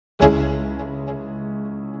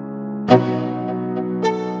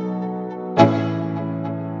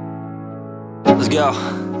Yo,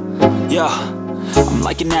 yo, I'm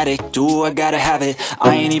like an addict, do I gotta have it.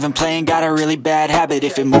 I ain't even playing, got a really bad habit.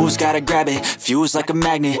 If it moves, gotta grab it, fuse like a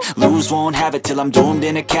magnet. Lose, won't have it till I'm doomed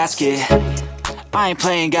in a casket. I ain't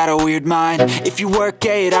playing, got a weird mind. If you work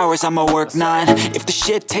 8 hours, I'ma work 9. If the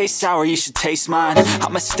shit tastes sour, you should taste mine.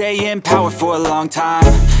 I'ma stay in power for a long time.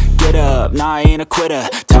 Get up, nah, I ain't a quitter.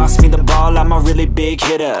 Toss me the ball, I'm a really big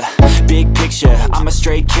hitter. Big picture, I'm a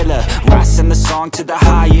straight killer. Rising the song to the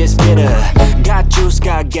highest bidder. Got juice,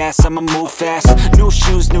 got gas, I'ma move fast. New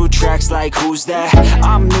shoes, new tracks, like who's that?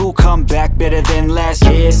 I'm new, come back, better than last.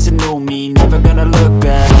 Yeah, it's a new me, never gonna look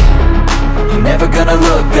back. Never gonna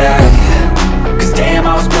look back. Cause damn,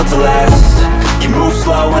 I was built to last. You move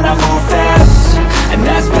slow and I move fast, and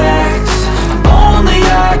that's facts. Only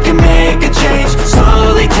I can make a change.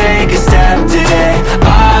 Slowly take a step today.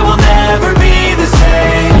 I will never be the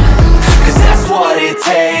same. Cause that's what it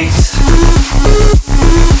takes.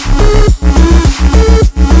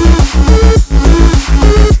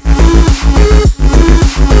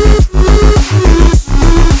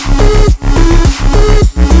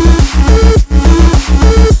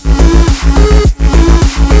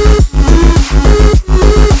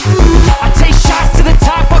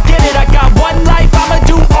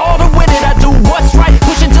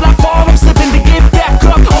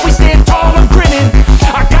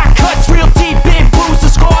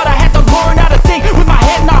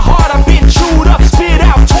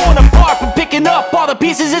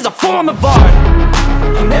 Pieces is a form of art.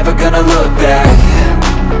 I'm never gonna look back.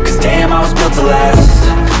 Cause damn, I was built to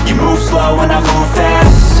last. You move slow and I move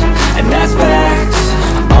fast, and that's facts.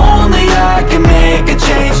 Only I can make a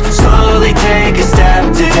change. Slowly take a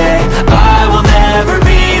step today. I will never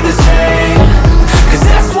be the same. Cause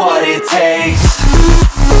that's what it takes.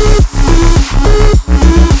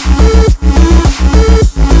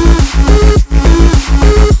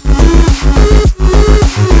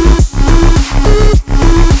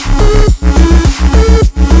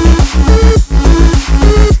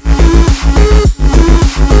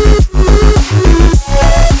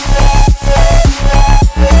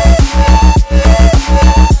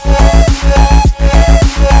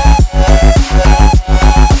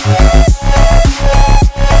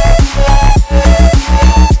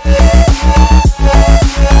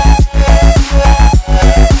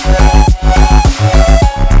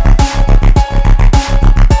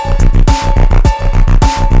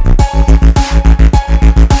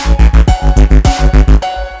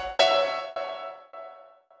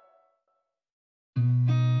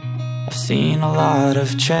 I've seen a lot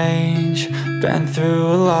of change, been through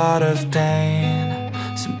a lot of pain.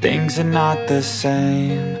 Some things are not the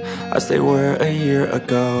same as they were a year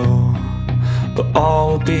ago, but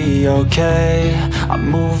all will be okay. I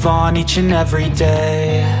move on each and every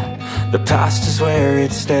day. The past is where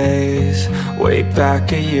it stays, way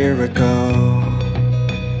back a year ago.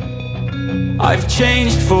 I've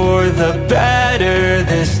changed for the better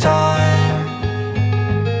this time.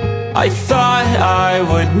 I thought I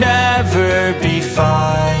would never be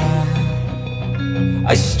fine.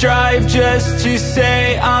 I strive just to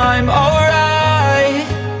say I'm alright,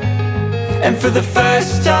 and for the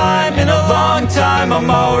first time in a long time I'm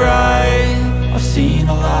alright. I've seen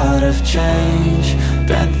a lot of change,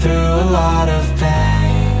 been through a lot of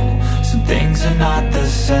pain. Some things are not the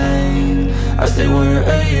same as they were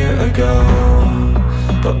a year ago,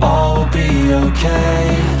 but all will be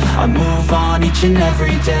okay. I move on each and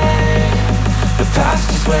every day. The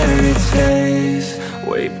past is where it stays,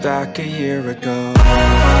 way back a year ago.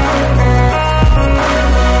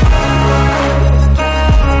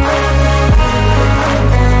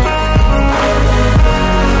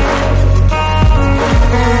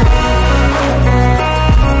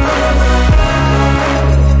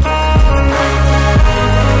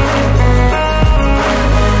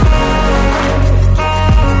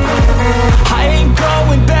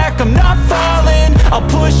 I'm not falling. I'll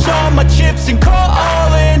push all my chips and call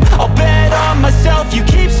all in. I'll bet on myself, you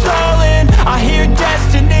keep stalling. I hear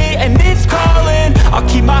destiny and it's calling. I'll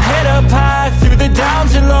keep my head up high through the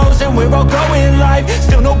downs and lows, and we're all going life.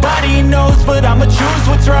 Still nobody knows, but I'ma choose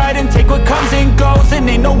what's right and take what comes and goes. And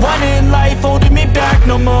ain't no one in life holding me back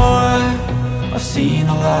no more. I've seen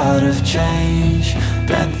a lot of change,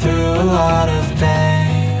 been through a lot of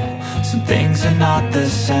pain. Some things are not the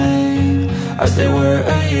same as they were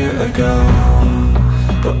a year ago,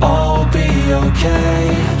 but all will be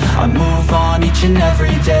okay. I move on each and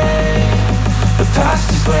every day. The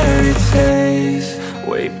past is where it stays,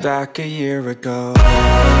 way back a year ago.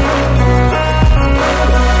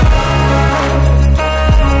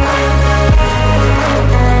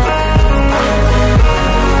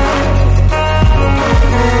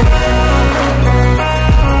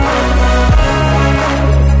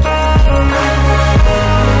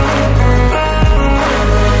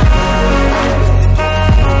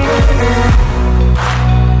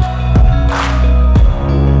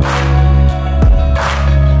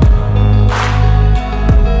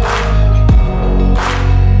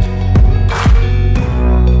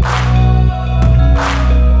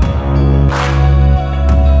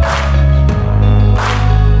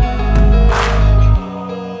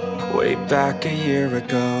 like a year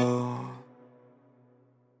ago.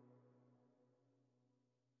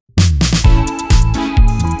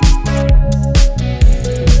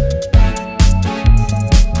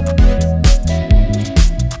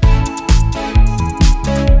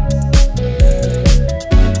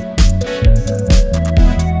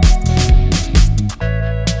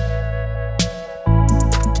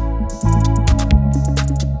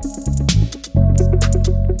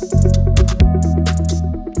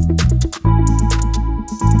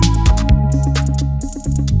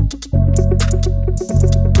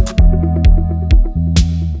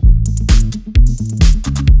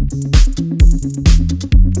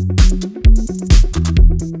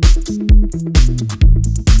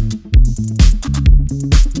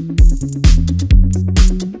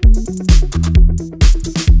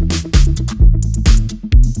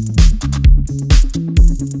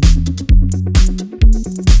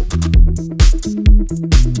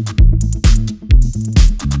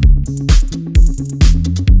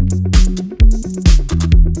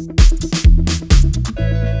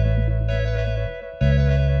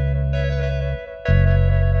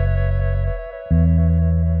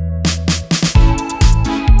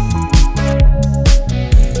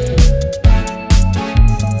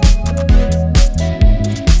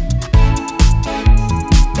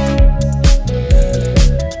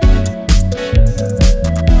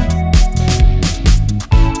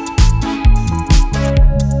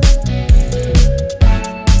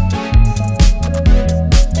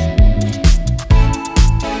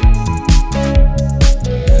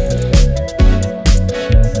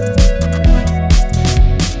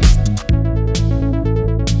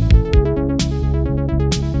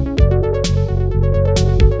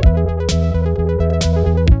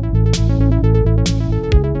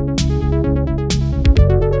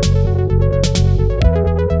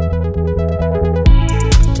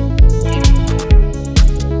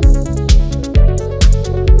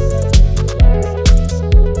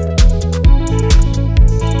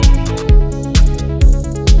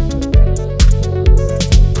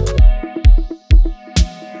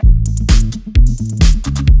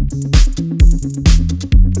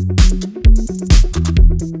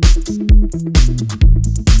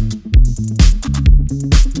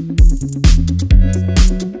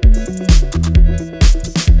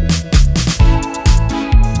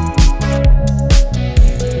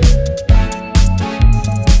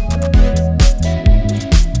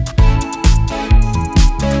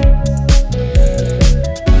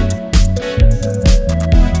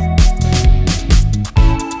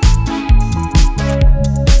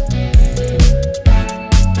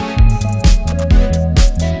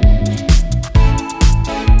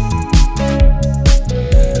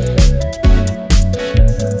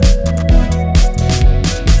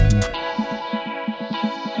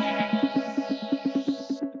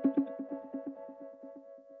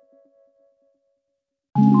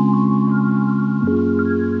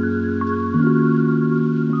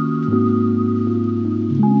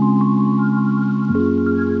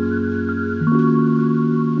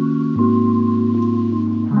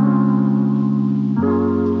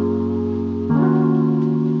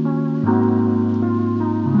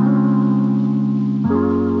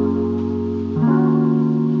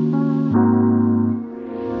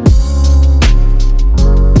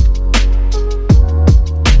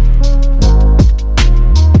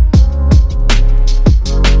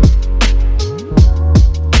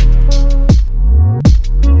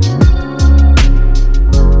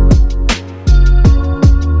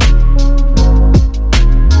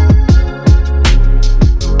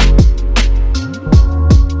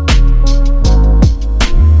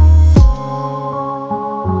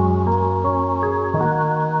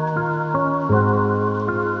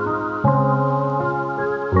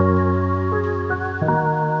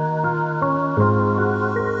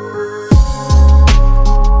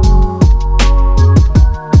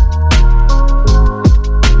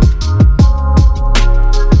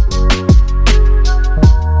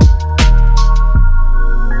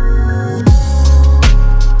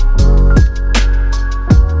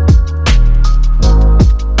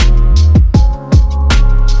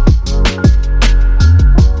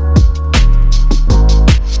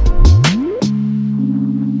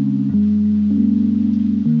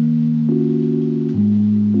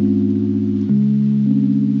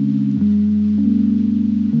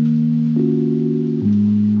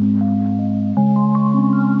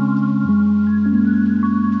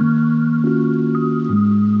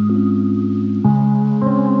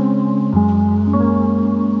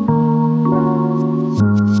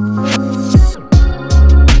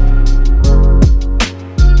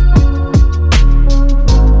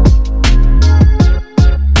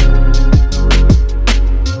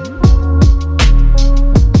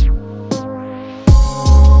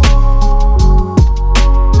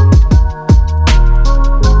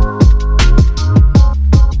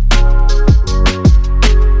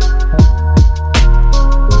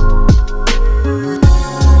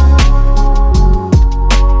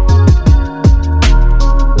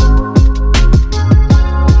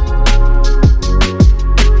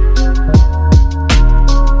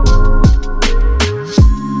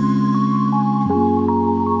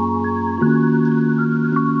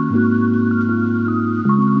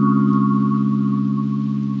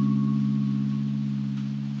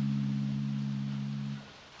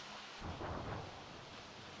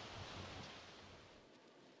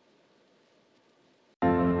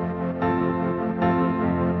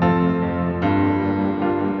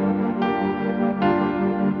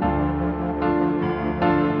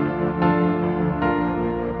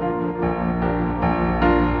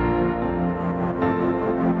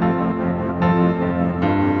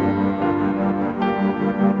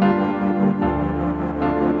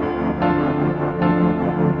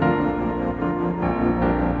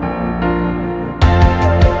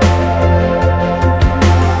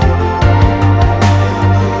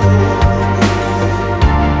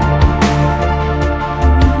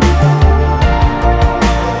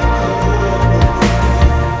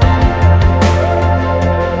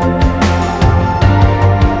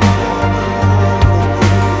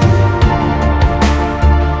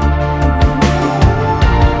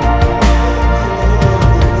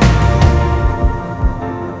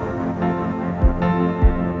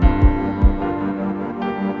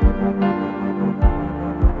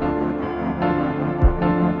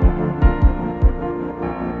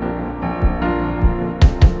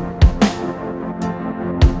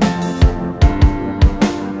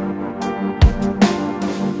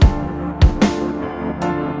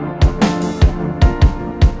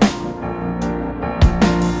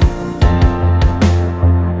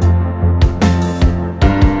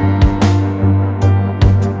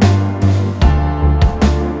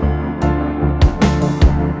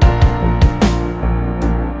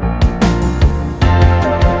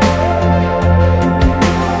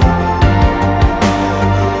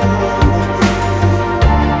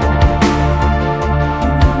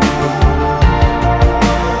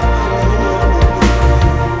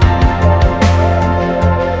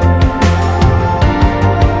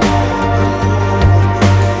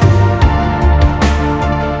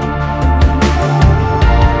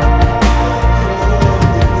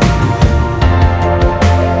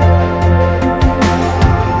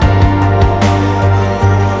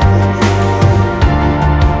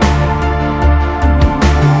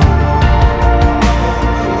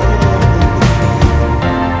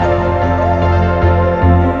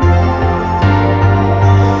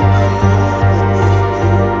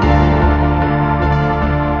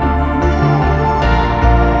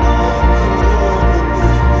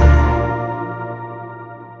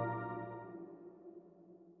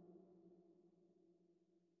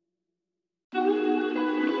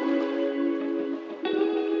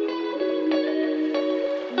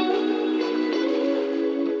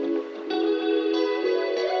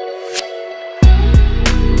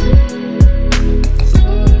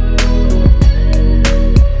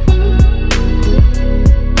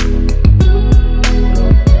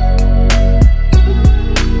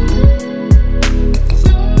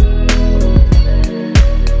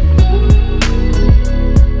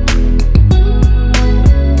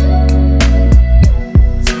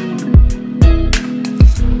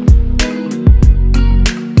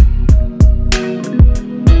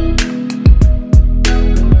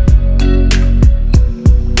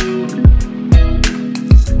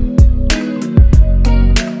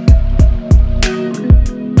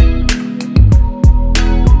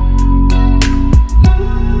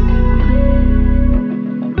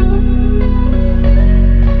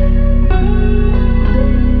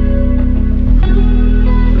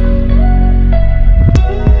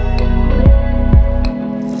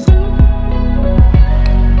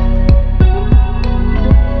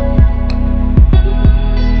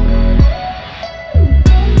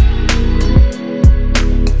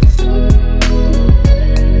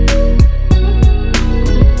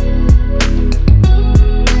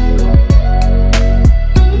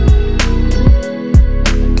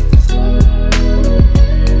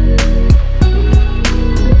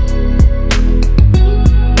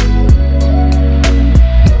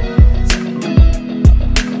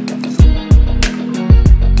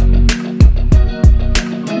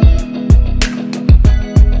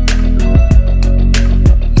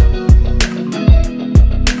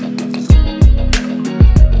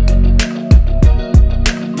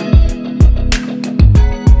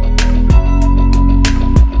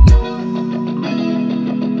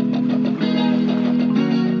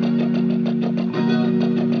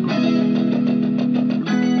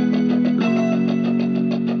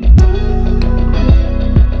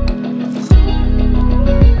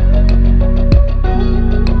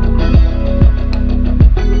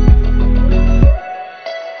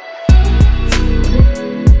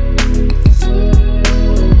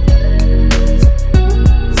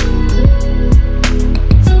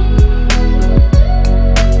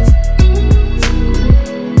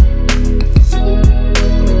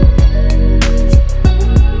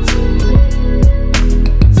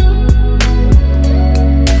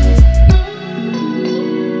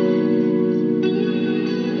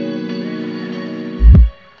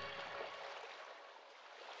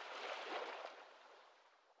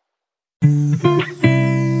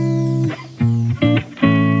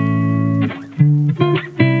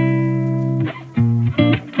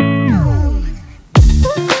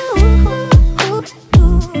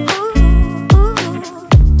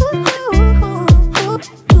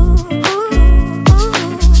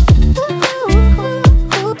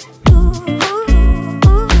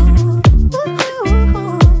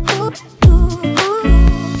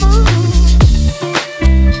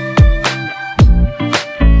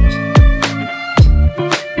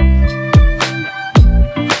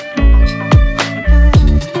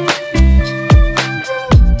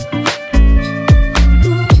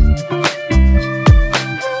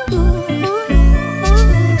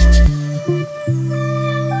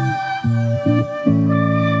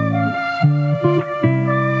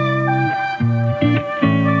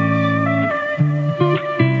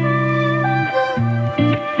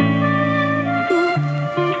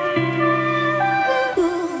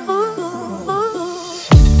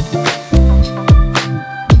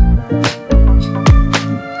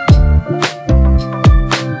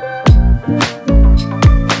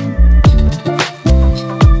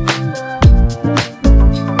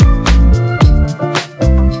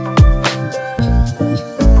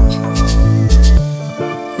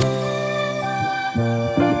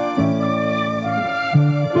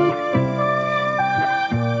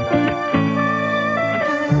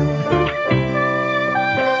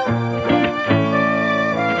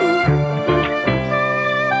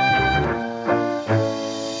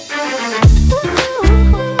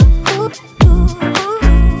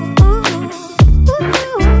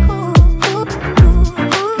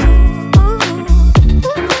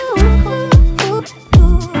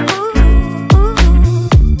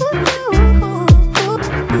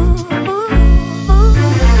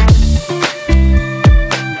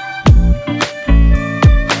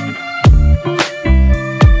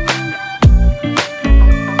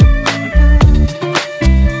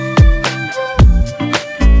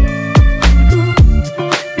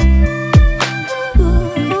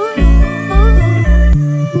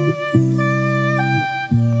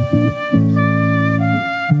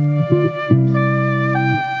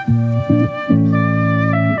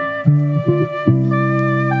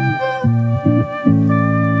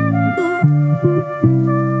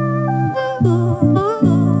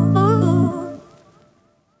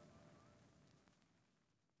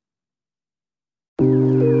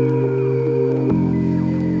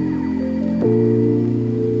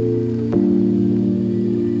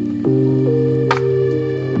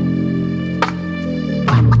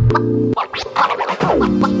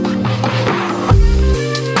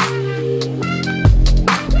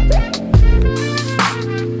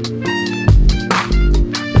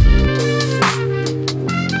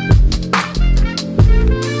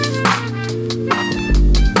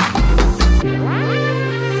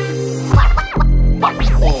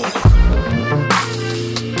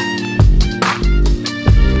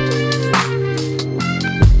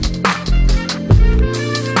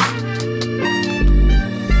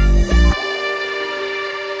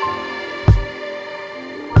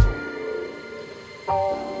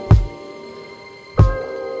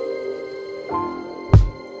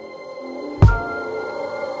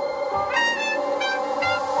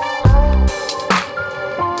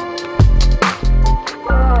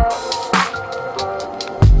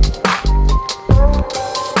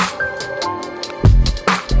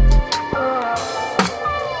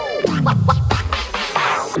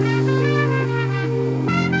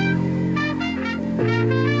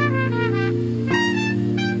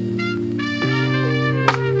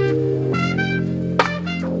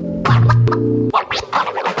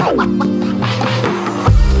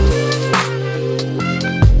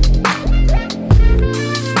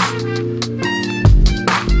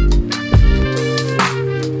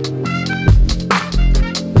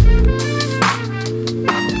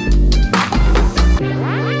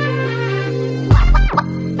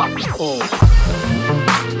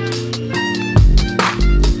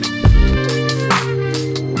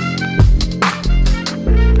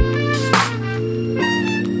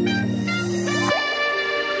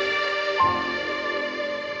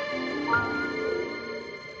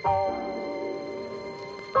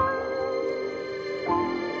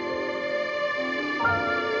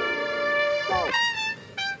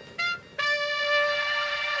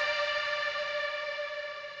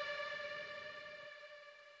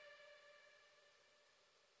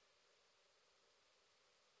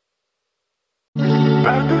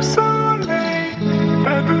 Pas de soleil,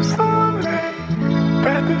 pas de soleil,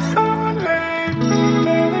 pas de soleil,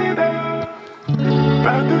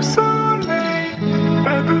 pas de soleil,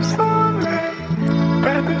 pas de soleil,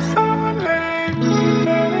 pas de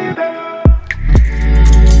soleil.